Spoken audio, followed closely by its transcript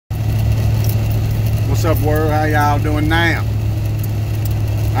What's up, world? How y'all doing now?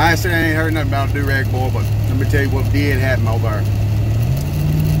 I said I ain't heard nothing about a do-rag boy, but let me tell you what did happen over there.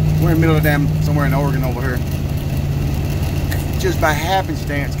 We're in the middle of somewhere in Oregon over here. Just by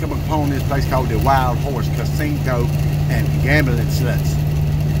happenstance, come upon this place called the Wild Horse Casino and Gambling Sluts.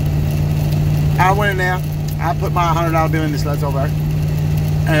 I went in there, I put my $100 bill in the sluts over there,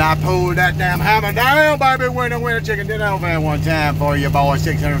 and I pulled that damn hammer down, baby. Winner, chicken dinner over there one time for you, boy,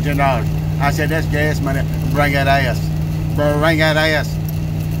 $610. I said, that's gas money. Bring that ass. Bring that ass.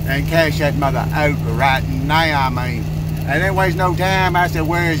 And cash that mother out right now, I mean. And then waste no time. I said,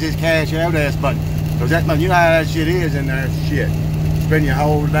 where is this cash out ass button? Because that, you know how that shit is in there. Shit. Spend your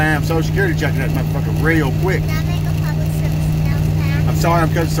whole damn Social Security check that motherfucker real quick. I'm sorry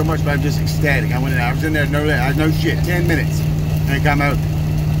I'm cussing so much, but I'm just ecstatic. I went in there. I was in there no shit. 10 minutes. And come out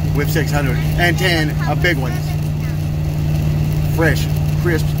with 610 big ones. Fresh,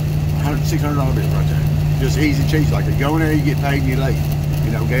 crisp, $600 bill right there. Just easy cheese like that. You go in there, you get paid, and you leave.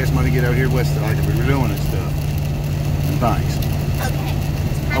 You know, gas money get out here west like we were doing and stuff. And things.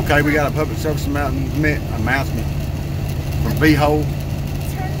 Okay, we got a public service announcement from B-Hole.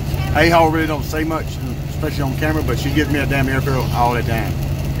 A-Hole really don't say much, especially on camera, but she gives me a damn earful all the time.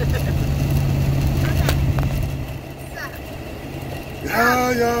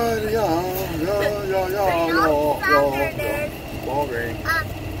 Boring.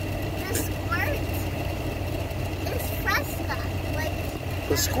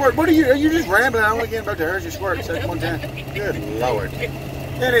 The squirt, what are you just rambling? I only getting about to hear you squirt except one time. Good Lord.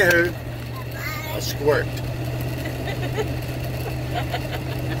 Anywho, a squirt.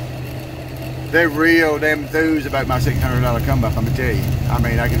 They're real damn enthused about my $600 come up, I'm gonna tell you. I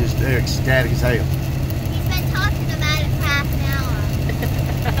mean, they're ecstatic as hell. He's been talking about it for half an hour.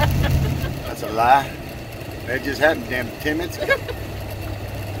 That's a lie. That just happened damn 10 minutes ago.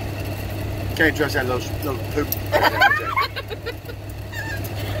 Can't trust that little poop.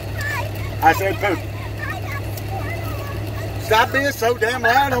 I said poop. Stop being so damn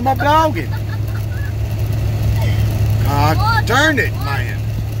loud on my blogging. God, turn it, man.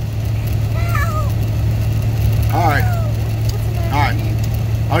 Alright.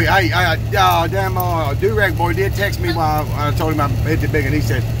 Oh, yeah, damn, do-rag boy did text me while I told him I hit the big, and he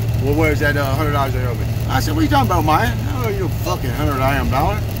said, well, where's that $100 there over? I said, what are you talking about, man? Oh, you fucking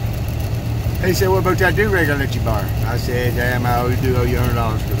 $100. And he said, what about that do-rag I let you borrow? I said, damn, I owe you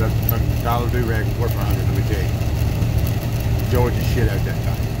 $100 because that fucking dollar do-rag was worth $100, let me tell you. Enjoyed the shit out of that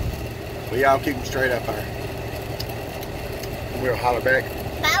thing. But y'all keep them straight up there. And we'll holler back.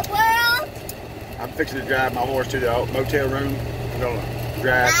 Bye, world. I'm fixing to drive my horse to the motel room. I'm going to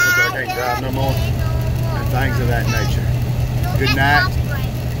drive until I can't drive no more. And things of that nature. Good night.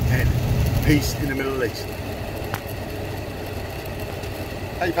 And peace in the Middle East.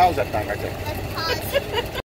 How you pause that thing right there?